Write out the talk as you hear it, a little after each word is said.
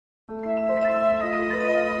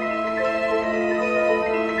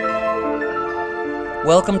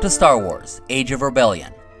Welcome to Star Wars: Age of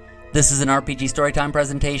Rebellion. This is an RPG Storytime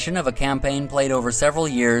presentation of a campaign played over several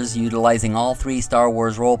years utilizing all 3 Star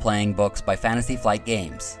Wars role-playing books by Fantasy Flight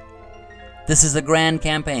Games. This is a grand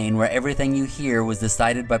campaign where everything you hear was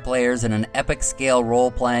decided by players in an epic-scale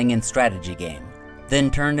role-playing and strategy game, then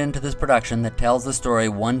turned into this production that tells the story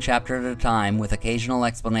one chapter at a time with occasional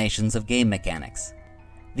explanations of game mechanics.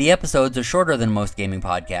 The episodes are shorter than most gaming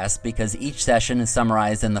podcasts because each session is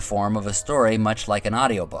summarized in the form of a story much like an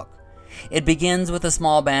audiobook. It begins with a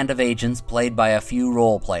small band of agents played by a few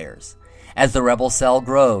role players. As the Rebel cell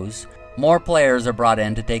grows, more players are brought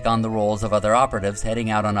in to take on the roles of other operatives heading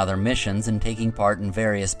out on other missions and taking part in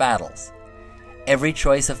various battles. Every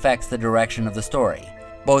choice affects the direction of the story,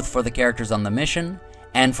 both for the characters on the mission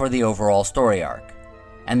and for the overall story arc.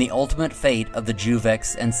 And the ultimate fate of the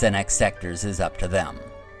Juvex and Senex sectors is up to them.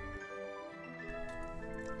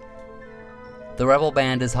 The Rebel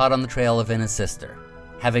band is hot on the trail of Ina's sister.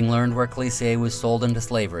 Having learned where Clissier was sold into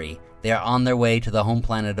slavery, they are on their way to the home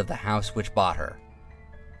planet of the house which bought her.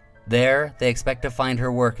 There, they expect to find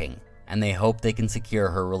her working, and they hope they can secure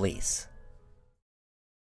her release.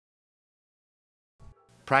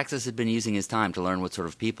 Praxis had been using his time to learn what sort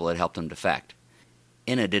of people had helped him defect.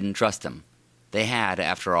 Ina didn't trust him. They had,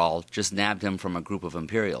 after all, just nabbed him from a group of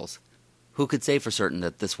Imperials. Who could say for certain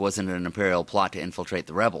that this wasn't an Imperial plot to infiltrate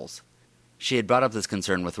the Rebels? She had brought up this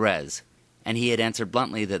concern with Rez, and he had answered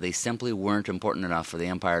bluntly that they simply weren't important enough for the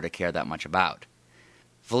Empire to care that much about.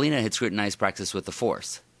 Valina had scrutinized Praxis with the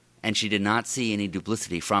Force, and she did not see any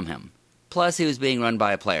duplicity from him. Plus, he was being run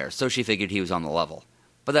by a player, so she figured he was on the level.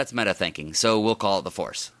 But that's meta-thinking, so we'll call it the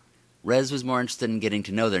Force. Rez was more interested in getting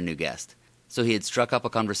to know their new guest, so he had struck up a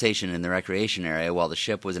conversation in the recreation area while the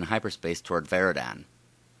ship was in hyperspace toward Veridan.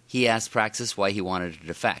 He asked Praxis why he wanted to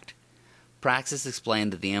defect. Praxis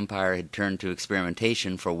explained that the Empire had turned to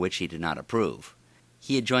experimentation for which he did not approve.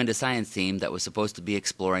 He had joined a science team that was supposed to be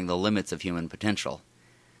exploring the limits of human potential.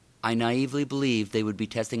 I naively believed they would be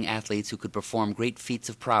testing athletes who could perform great feats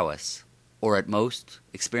of prowess, or at most,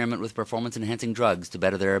 experiment with performance-enhancing drugs to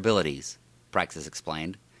better their abilities, Praxis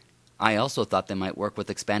explained. I also thought they might work with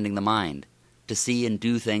expanding the mind, to see and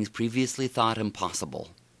do things previously thought impossible.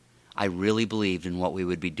 I really believed in what we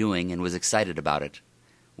would be doing and was excited about it.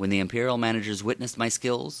 When the Imperial managers witnessed my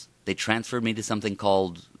skills, they transferred me to something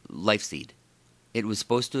called Life Seed. It was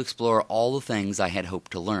supposed to explore all the things I had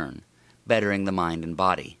hoped to learn, bettering the mind and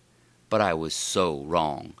body. But I was so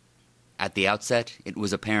wrong. At the outset, it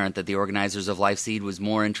was apparent that the organizers of Life Seed was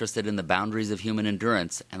more interested in the boundaries of human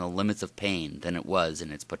endurance and the limits of pain than it was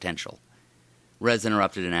in its potential. Rez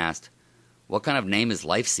interrupted and asked, "What kind of name is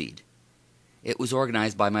Life Seed?" It was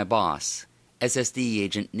organized by my boss, SSD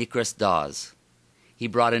agent Nikras Dawes. He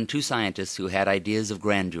brought in 2 scientists who had ideas of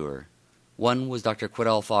grandeur. One was Dr.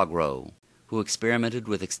 Quidal Thogro, who experimented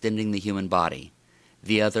with extending the human body.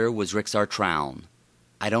 The other was Rixar Traun.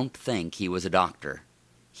 I don't think he was a doctor.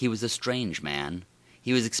 He was a strange man.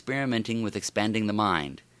 He was experimenting with expanding the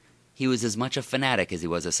mind. He was as much a fanatic as he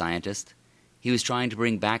was a scientist. He was trying to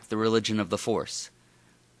bring back the religion of the Force.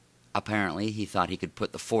 Apparently, he thought he could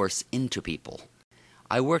put the Force into people.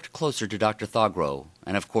 I worked closer to Dr. Thogro,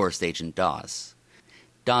 and of course Agent Dawes.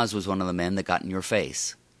 Dawes was one of the men that got in your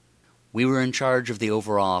face. We were in charge of the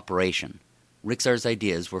overall operation. Rixar's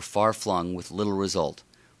ideas were far-flung with little result,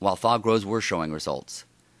 while Thogro's were showing results,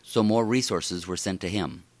 so more resources were sent to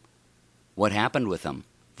him. What happened with him?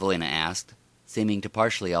 Valina asked, seeming to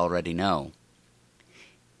partially already know.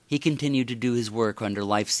 He continued to do his work under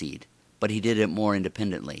Life Seed, but he did it more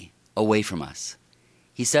independently, away from us.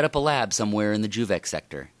 He set up a lab somewhere in the Juvex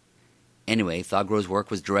sector. Anyway, Thogro's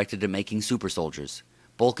work was directed at making super soldiers,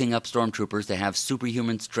 bulking up stormtroopers to have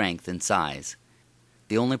superhuman strength and size.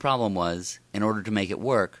 The only problem was, in order to make it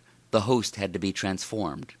work, the host had to be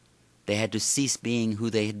transformed. They had to cease being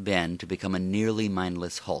who they had been to become a nearly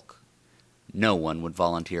mindless hulk. No one would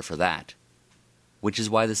volunteer for that. Which is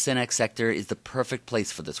why the Senex sector is the perfect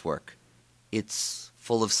place for this work. It's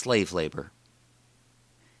full of slave labor.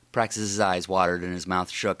 Praxis's eyes watered and his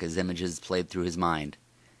mouth shook as images played through his mind.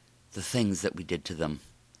 The things that we did to them.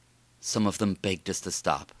 Some of them begged us to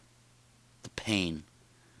stop. The pain.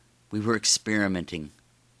 We were experimenting.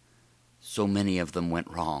 So many of them went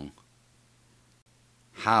wrong.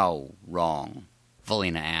 How wrong?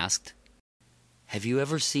 Valina asked. Have you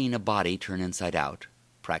ever seen a body turn inside out?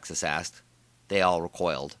 Praxis asked. They all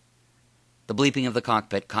recoiled. The bleeping of the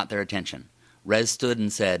cockpit caught their attention. Rez stood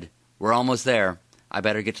and said, "We're almost there. I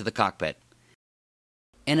better get to the cockpit."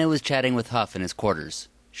 Ina was chatting with Huff in his quarters.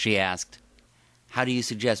 She asked, "How do you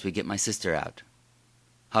suggest we get my sister out?"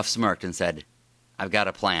 Huff smirked and said, "I've got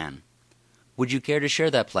a plan." Would you care to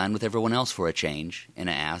share that plan with everyone else for a change?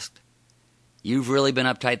 Inna asked. You've really been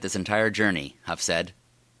uptight this entire journey, Huff said.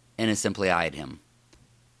 Inna simply eyed him.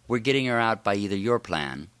 We're getting her out by either your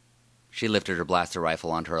plan, she lifted her blaster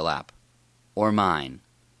rifle onto her lap, or mine.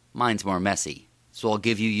 Mine's more messy, so I'll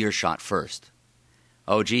give you your shot first.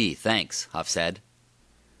 Oh gee, thanks, Huff said.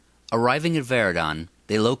 Arriving at Veradon,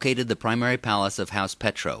 they located the primary palace of House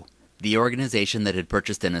Petro, the organization that had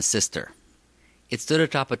purchased Inna's sister. It stood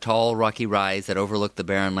atop a tall, rocky rise that overlooked the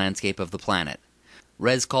barren landscape of the planet.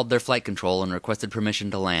 Rez called their flight control and requested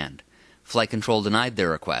permission to land. Flight control denied their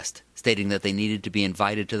request, stating that they needed to be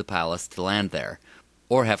invited to the palace to land there,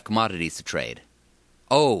 or have commodities to trade.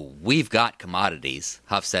 Oh, we've got commodities,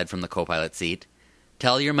 Huff said from the co-pilot seat.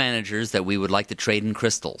 Tell your managers that we would like to trade in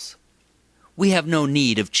crystals. We have no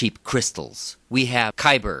need of cheap crystals. We have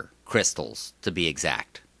Kyber crystals, to be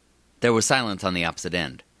exact. There was silence on the opposite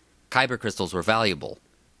end. Kyber crystals were valuable,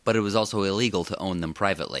 but it was also illegal to own them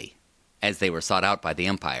privately, as they were sought out by the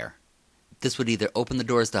Empire. This would either open the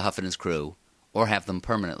doors to Huff and his crew, or have them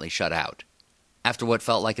permanently shut out. After what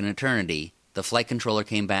felt like an eternity, the flight controller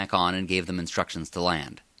came back on and gave them instructions to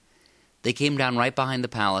land. They came down right behind the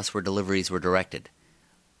palace where deliveries were directed.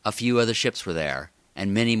 A few other ships were there,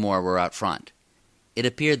 and many more were out front. It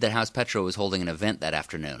appeared that House Petro was holding an event that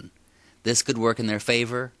afternoon. This could work in their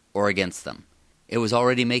favor or against them. It was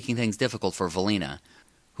already making things difficult for Valina,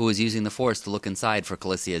 who was using the Force to look inside for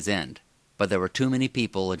Calicia's end, but there were too many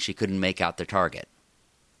people and she couldn't make out their target.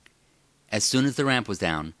 As soon as the ramp was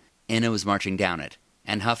down, Inna was marching down it,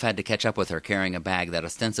 and Huff had to catch up with her carrying a bag that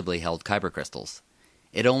ostensibly held Kyber crystals.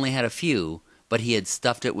 It only had a few, but he had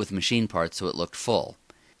stuffed it with machine parts so it looked full.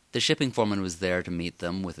 The shipping foreman was there to meet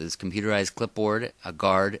them with his computerized clipboard, a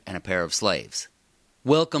guard, and a pair of slaves.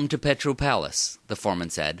 Welcome to Petro Palace, the foreman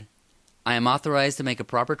said. I am authorized to make a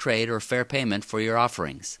proper trade or fair payment for your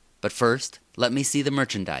offerings. But first, let me see the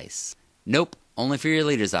merchandise. Nope, only for your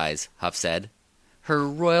leader's eyes, Huff said. Her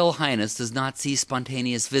Royal Highness does not see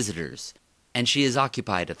spontaneous visitors, and she is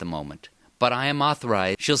occupied at the moment. But I am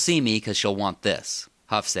authorized. She'll see me because she'll want this,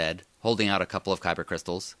 Huff said, holding out a couple of Kyber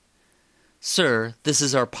crystals. Sir, this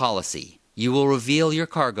is our policy. You will reveal your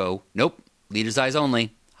cargo. Nope, leader's eyes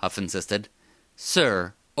only, Huff insisted.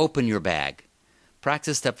 Sir, open your bag.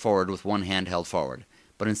 Praxis stepped forward with one hand held forward,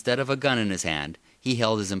 but instead of a gun in his hand, he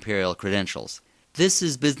held his imperial credentials. This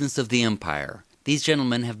is business of the Empire. These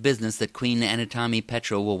gentlemen have business that Queen Anatomy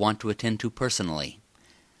Petro will want to attend to personally.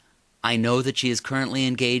 I know that she is currently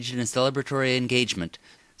engaged in a celebratory engagement,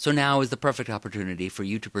 so now is the perfect opportunity for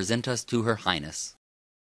you to present us to Her Highness.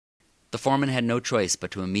 The foreman had no choice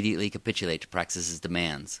but to immediately capitulate to Praxis's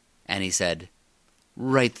demands, and he said,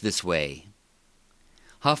 Right this way.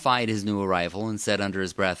 Huff eyed his new arrival and said under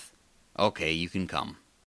his breath, Okay, you can come.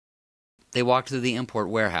 They walked through the import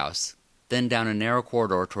warehouse, then down a narrow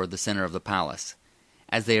corridor toward the center of the palace.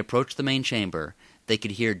 As they approached the main chamber, they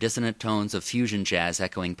could hear dissonant tones of fusion jazz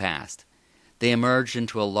echoing past. They emerged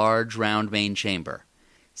into a large, round main chamber.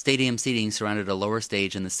 Stadium seating surrounded a lower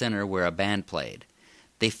stage in the center where a band played.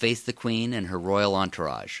 They faced the Queen and her royal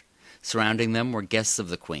entourage. Surrounding them were guests of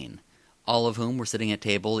the Queen, all of whom were sitting at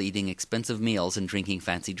table eating expensive meals and drinking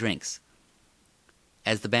fancy drinks.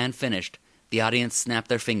 As the band finished, the audience snapped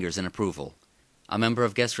their fingers in approval. A member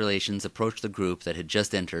of guest relations approached the group that had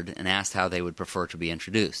just entered and asked how they would prefer to be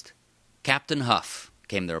introduced. Captain Huff,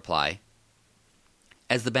 came the reply.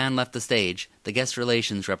 As the band left the stage, the guest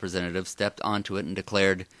relations representative stepped onto it and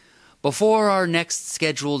declared, Before our next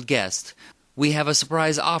scheduled guest, we have a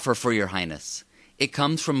surprise offer for your Highness. It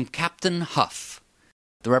comes from Captain Huff.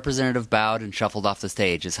 The representative bowed and shuffled off the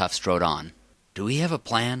stage as Huff strode on. Do we have a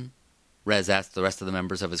plan? Rez asked the rest of the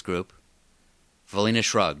members of his group. Valina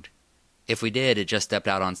shrugged. If we did, it just stepped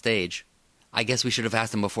out on stage. I guess we should have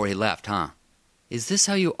asked him before he left, huh? Is this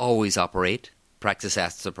how you always operate? Praxis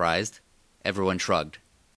asked, surprised. Everyone shrugged.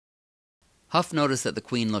 Huff noticed that the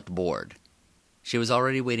Queen looked bored. She was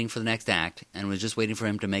already waiting for the next act, and was just waiting for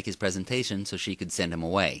him to make his presentation so she could send him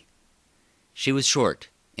away. She was short,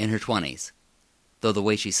 in her 20s, though the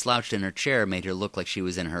way she slouched in her chair made her look like she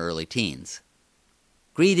was in her early teens.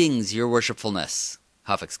 Greetings, your worshipfulness,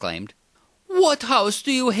 Huff exclaimed. What house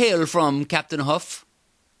do you hail from, Captain Huff?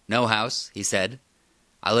 No house, he said.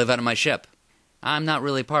 I live out of my ship. I'm not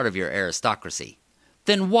really part of your aristocracy.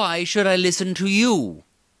 Then why should I listen to you?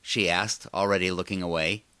 She asked, already looking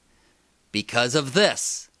away. Because of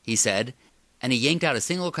this, he said, and he yanked out a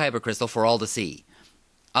single Kyber crystal for all to see.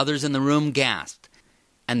 Others in the room gasped,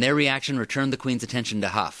 and their reaction returned the Queen's attention to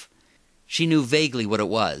Huff. She knew vaguely what it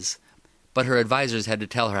was, but her advisors had to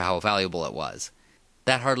tell her how valuable it was.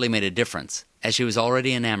 That hardly made a difference, as she was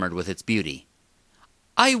already enamored with its beauty.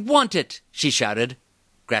 "I want it!" she shouted,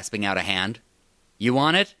 grasping out a hand. "You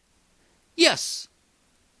want it?" "Yes."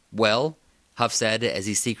 "Well," Huff said as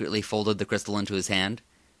he secretly folded the crystal into his hand.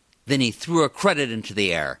 Then he threw a credit into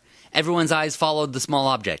the air. Everyone's eyes followed the small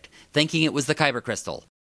object, thinking it was the kyber crystal.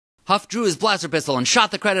 Huff drew his blaster pistol and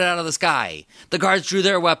shot the credit out of the sky. The guards drew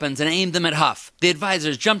their weapons and aimed them at Huff. The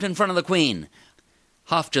advisors jumped in front of the Queen.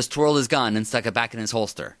 Huff just twirled his gun and stuck it back in his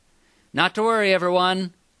holster. "Not to worry,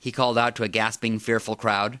 everyone," he called out to a gasping, fearful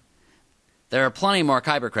crowd. "There are plenty more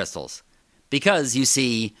kyber crystals. Because, you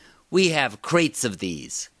see, we have crates of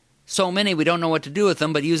these. So many we don't know what to do with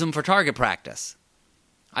them but use them for target practice.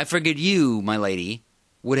 I figured you, my lady,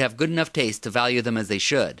 would have good enough taste to value them as they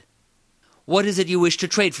should. What is it you wish to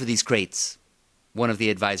trade for these crates?" one of the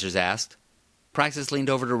advisors asked. Praxis leaned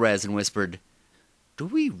over to Rez and whispered, "Do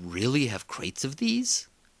we really have crates of these?"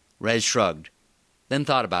 Rez shrugged, then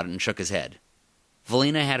thought about it and shook his head.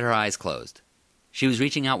 Valina had her eyes closed. She was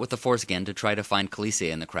reaching out with the force again to try to find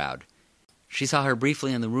Khaleesi in the crowd. She saw her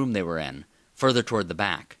briefly in the room they were in, further toward the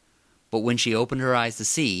back. But when she opened her eyes to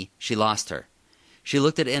see, she lost her. She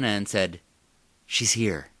looked at Inna and said, "She's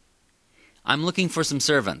here." "I'm looking for some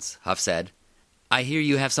servants," Huff said. "I hear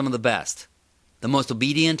you have some of the best, the most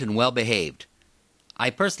obedient and well-behaved.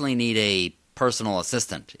 I personally need a personal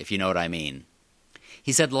assistant, if you know what I mean."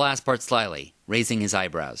 He said the last part slyly, raising his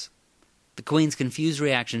eyebrows. The Queen's confused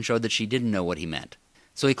reaction showed that she didn't know what he meant.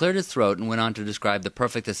 So he cleared his throat and went on to describe the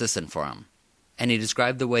perfect assistant for him. And he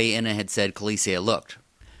described the way Inna had said Khaleesi looked.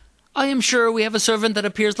 "I am sure we have a servant that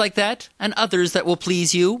appears like that, and others that will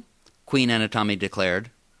please you," Queen Anatomy declared.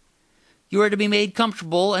 "You are to be made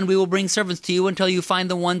comfortable, and we will bring servants to you until you find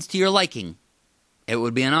the ones to your liking." "It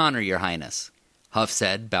would be an honor, Your Highness," Huff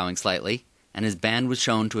said, bowing slightly, and his band was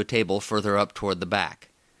shown to a table further up toward the back.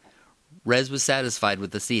 Rez was satisfied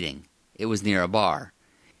with the seating. It was near a bar.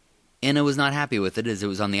 Inna was not happy with it, as it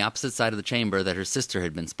was on the opposite side of the chamber that her sister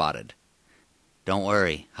had been spotted. "Don't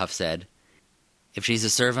worry," Huff said. "If she's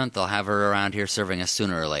a servant, they'll have her around here serving us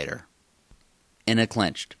sooner or later." Inna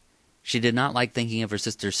clenched. She did not like thinking of her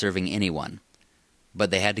sister serving anyone.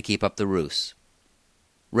 But they had to keep up the ruse.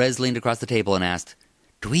 Rez leaned across the table and asked,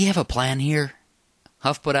 "Do we have a plan here?"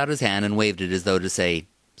 Huff put out his hand and waved it as though to say,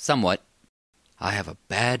 "Somewhat." "I have a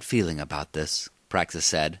bad feeling about this," Praxis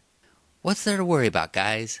said. "What's there to worry about,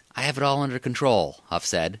 guys? I have it all under control," Huff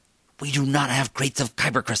said. "We do not have crates of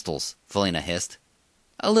kyber crystals," Valina hissed.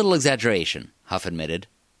 "A little exaggeration," Huff admitted.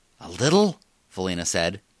 "A little?" Valina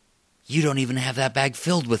said. "You don't even have that bag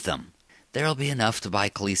filled with them." "There'll be enough to buy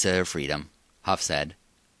Khaleesi her freedom," Huff said.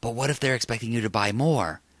 "But what if they're expecting you to buy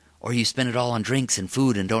more? Or you spend it all on drinks and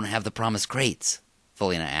food and don't have the promised crates?"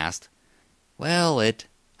 Valina asked. "Well,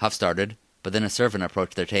 Huff started, but then a servant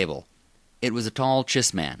approached their table. It was a tall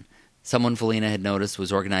Chiss man. Someone Valina had noticed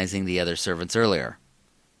was organizing the other servants earlier.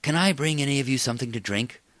 "Can I bring any of you something to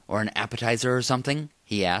drink? Or an appetizer or something?"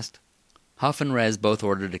 he asked. Huff and Rez both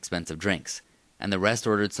ordered expensive drinks, and the rest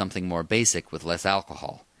ordered something more basic with less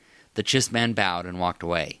alcohol. The Chiss man bowed and walked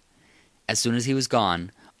away. As soon as he was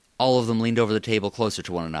gone, all of them leaned over the table closer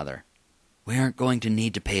to one another. "We aren't going to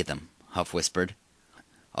need to pay them," Huff whispered.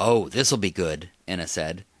 "Oh, this'll be good," Inna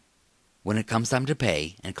said. "When it comes time to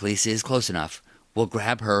pay, and Khaleesi is close enough, we'll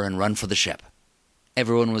grab her and run for the ship."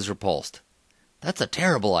 Everyone was repulsed. "That's a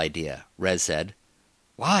terrible idea," Rez said.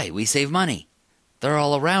 "Why? We save money." "They're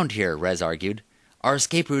all around here," Rez argued. "Our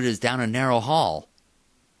escape route is down a narrow hall."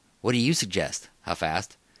 "What do you suggest?" Huff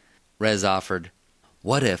asked. Rez offered,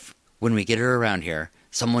 "What if, when we get her around here,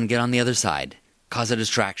 someone get on the other side, cause a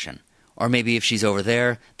distraction? Or maybe if she's over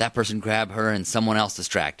there, that person grab her and someone else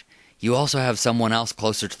distract. You also have someone else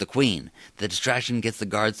closer to the Queen. The distraction gets the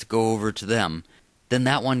guards to go over to them. Then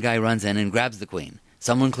that one guy runs in and grabs the Queen.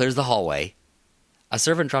 Someone clears the hallway." A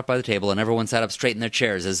servant dropped by the table and everyone sat up straight in their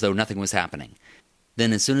chairs as though nothing was happening.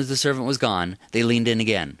 Then as soon as the servant was gone, they leaned in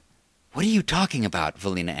again. "What are you talking about?"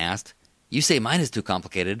 Valina asked. "You say mine is too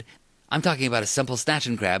complicated. I'm talking about a simple snatch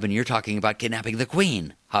and grab, and you're talking about kidnapping the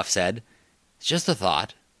Queen," Huff said. "It's just a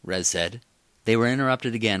thought," Rez said. They were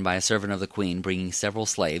interrupted again by a servant of the Queen bringing several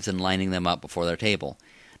slaves and lining them up before their table.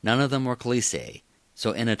 None of them were Khaleesi,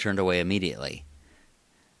 so Inna turned away immediately.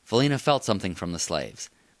 Valina felt something from the slaves,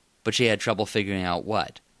 but she had trouble figuring out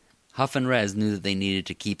what. Huff and Rez knew that they needed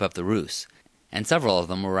to keep up the ruse, and several of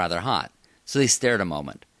them were rather hot, so they stared a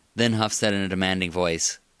moment. Then Huff said in a demanding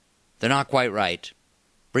voice, "They're not quite right.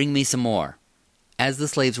 Bring me some more." As the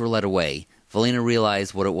slaves were led away, Valina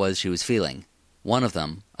realized what it was she was feeling. One of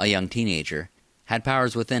them, a young teenager, had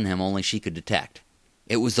powers within him only she could detect.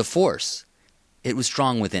 It was the Force. It was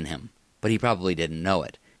strong within him, but he probably didn't know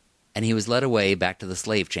it, and he was led away back to the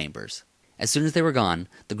slave chambers. As soon as they were gone,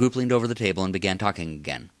 the group leaned over the table and began talking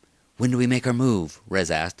again. "When do we make our move?" Rez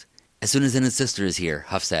asked. "As soon as Ina's sister is here,"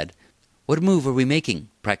 Huff said. "What move are we making?"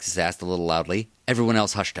 Praxis asked a little loudly. Everyone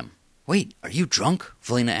else hushed him. "Wait, are you drunk?"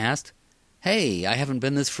 Valina asked. "Hey, I haven't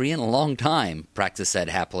been this free in a long time," Praxis said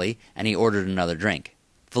happily, and he ordered another drink.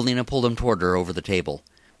 Valina pulled him toward her over the table.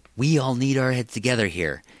 "We all need our heads together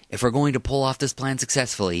here. If we're going to pull off this plan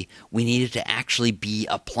successfully, we need it to actually be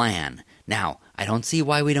a plan. Now, I don't see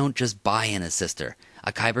why we don't just buy Ina's sister.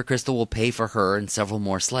 A Kyber crystal will pay for her and several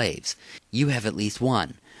more slaves. You have at least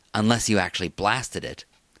one, unless you actually blasted it."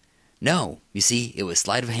 "No, you see, it was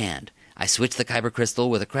sleight of hand. I switched the Kyber crystal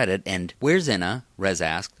with a credit and—" "Where's Ina?" Rez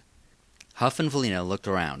asked. Huff and Valina looked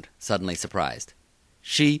around, suddenly surprised.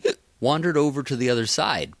 "She wandered over to the other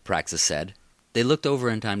side," Praxis said. They looked over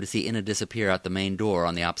in time to see Ina disappear out the main door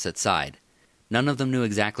on the opposite side. None of them knew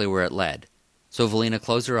exactly where it led, so Valina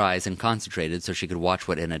closed her eyes and concentrated so she could watch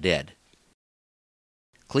what Ina did.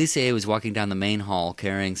 Clyssie was walking down the main hall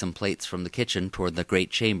carrying some plates from the kitchen toward the great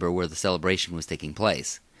chamber where the celebration was taking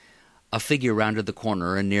place. A figure rounded the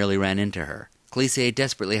corner and nearly ran into her. Clyssie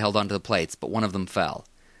desperately held onto the plates, but one of them fell.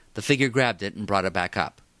 The figure grabbed it and brought it back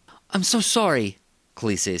up. "I'm so sorry,"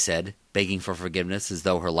 Clyssie said, begging for forgiveness as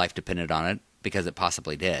though her life depended on it, because it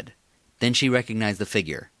possibly did. Then she recognized the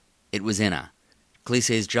figure. It was Ina.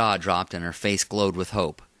 Clyssie's jaw dropped and her face glowed with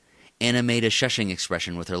hope. Ina made a shushing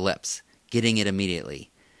expression with her lips, getting it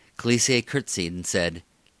immediately. Clyssie curtsied and said,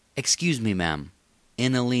 "Excuse me, ma'am."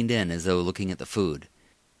 Ina leaned in as though looking at the food.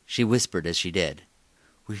 She whispered as she did,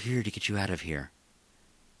 "We're here to get you out of here,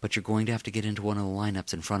 but you're going to have to get into one of the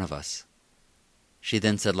lineups in front of us." She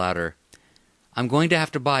then said louder, "I'm going to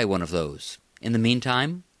have to buy one of those. In the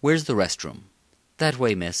meantime, where's the restroom?" "That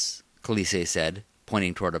way, miss," Clyssie said,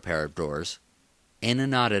 pointing toward a pair of doors. Ina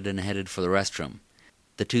nodded and headed for the restroom.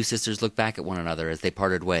 The two sisters looked back at one another as they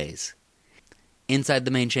parted ways. Inside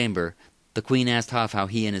the main chamber, the Queen asked Huff how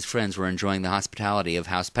he and his friends were enjoying the hospitality of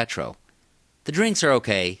House Petro. "The drinks are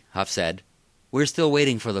okay," Huff said. "We're still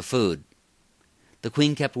waiting for the food." The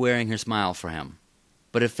Queen kept wearing her smile for him,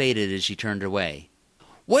 but it faded as she turned away.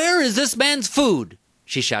 "Where is this man's food?"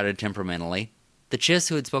 she shouted temperamentally. The Chiss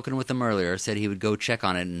who had spoken with them earlier said he would go check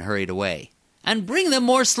on it and hurried away. "And bring them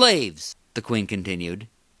more slaves," the Queen continued,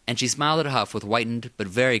 and she smiled at Huff with whitened but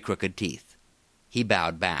very crooked teeth. He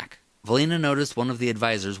bowed back. Valina noticed one of the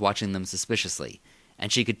advisors watching them suspiciously,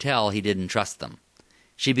 and she could tell he didn't trust them.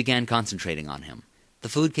 She began concentrating on him. The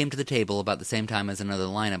food came to the table about the same time as another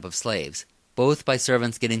lineup of slaves, both by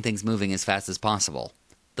servants getting things moving as fast as possible.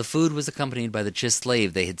 The food was accompanied by the Chiss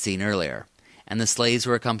slave they had seen earlier, and the slaves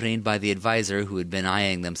were accompanied by the advisor who had been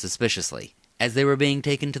eyeing them suspiciously. As they were being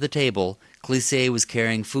taken to the table, Clyssie was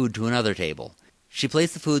carrying food to another table. She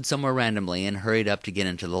placed the food somewhere randomly and hurried up to get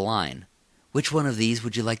into the line. "Which one of these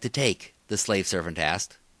would you like to take?" the slave servant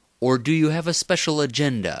asked. "Or do you have a special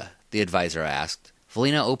agenda?" the advisor asked.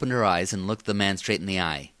 Valina opened her eyes and looked the man straight in the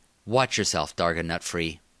eye. "Watch yourself, Darga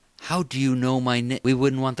Nutfree." "How do you know my We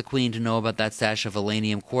wouldn't want the Queen to know about that stash of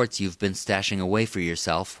Elenium quartz you've been stashing away for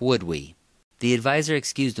yourself, would we?" The advisor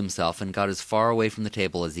excused himself and got as far away from the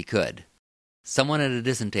table as he could. Someone at a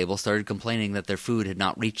distant table started complaining that their food had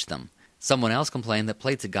not reached them. Someone else complained that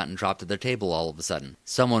plates had gotten dropped at their table all of a sudden.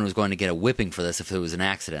 Someone was going to get a whipping for this if it was an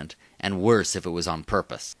accident, and worse if it was on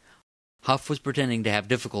purpose. Huff was pretending to have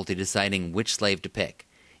difficulty deciding which slave to pick.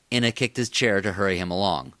 Ina kicked his chair to hurry him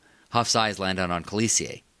along. Huff's eyes landed on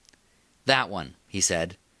Clyssie. "That one," he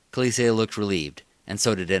said. Clyssie looked relieved, and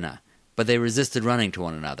so did Ina, but they resisted running to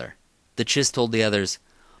one another. The Chiss told the others,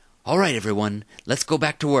 "All right, everyone, let's go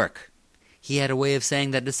back to work." He had a way of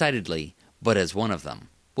saying that decidedly, but as one of them.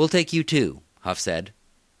 "We'll take you too," Huff said.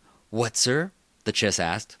 "What, sir?" the Chiss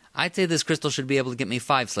asked. "I'd say this crystal should be able to get me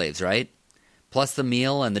 5 slaves, right? Plus the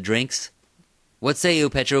meal and the drinks. What say you,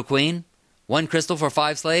 Petro Queen? 1 crystal for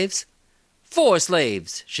 5 slaves?" "4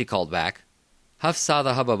 slaves," she called back. Huff saw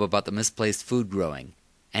the hubbub about the misplaced food growing,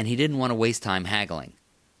 and he didn't want to waste time haggling.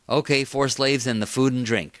 "Okay, 4 slaves and the food and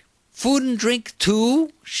drink." "Food and drink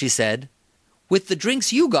too?" she said. "With the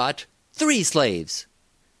drinks you got, 3 slaves."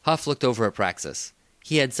 Huff looked over at Praxis.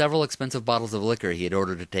 He had several expensive bottles of liquor he had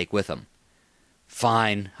ordered to take with him.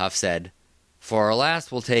 "Fine," Huff said. "For our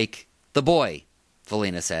last we'll take—" "The boy,"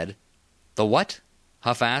 Valina said. "The what?"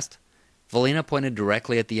 Huff asked. Valina pointed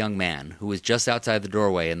directly at the young man, who was just outside the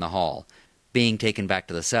doorway in the hall, being taken back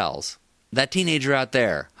to the cells. "That teenager out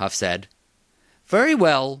there," Huff said. "Very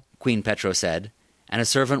well," Queen Petro said, and a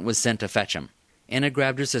servant was sent to fetch him. Ina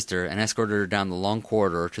grabbed her sister and escorted her down the long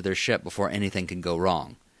corridor to their ship before anything could go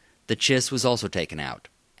wrong. The Chiss was also taken out.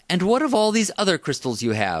 "And what of all these other crystals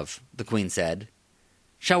you have?" the Queen said.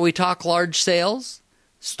 "Shall we talk large sales?"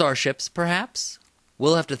 Starships, perhaps?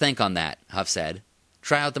 We'll have to think on that, Huff said.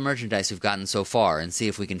 Try out the merchandise we've gotten so far and see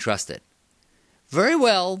if we can trust it. Very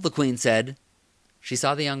well, the Queen said. She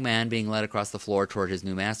saw the young man being led across the floor toward his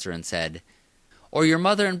new master and said, "Or your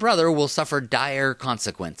mother and brother will suffer dire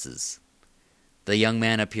consequences." The young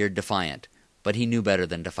man appeared defiant, but he knew better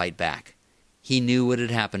than to fight back. He knew what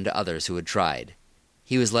had happened to others who had tried.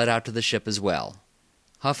 He was led out to the ship as well.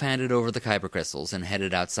 Huff handed over the kyber crystals and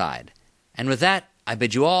headed outside. "And with that, I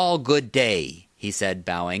bid you all good day," he said,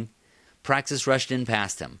 bowing. Praxis rushed in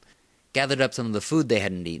past him, gathered up some of the food they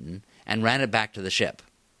hadn't eaten, and ran it back to the ship.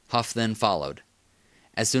 Huff then followed.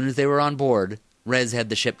 As soon as they were on board, Rez had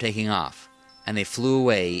the ship taking off, and they flew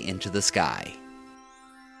away into the sky.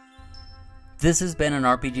 This has been an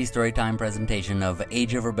RPG Storytime presentation of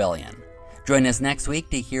Age of Rebellion. Join us next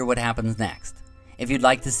week to hear what happens next. If you'd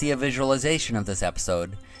like to see a visualization of this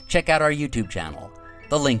episode, check out our YouTube channel.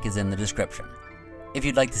 The link is in the description. If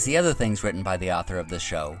you'd like to see other things written by the author of this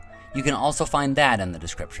show, you can also find that in the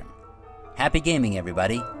description. Happy gaming,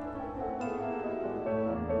 everybody!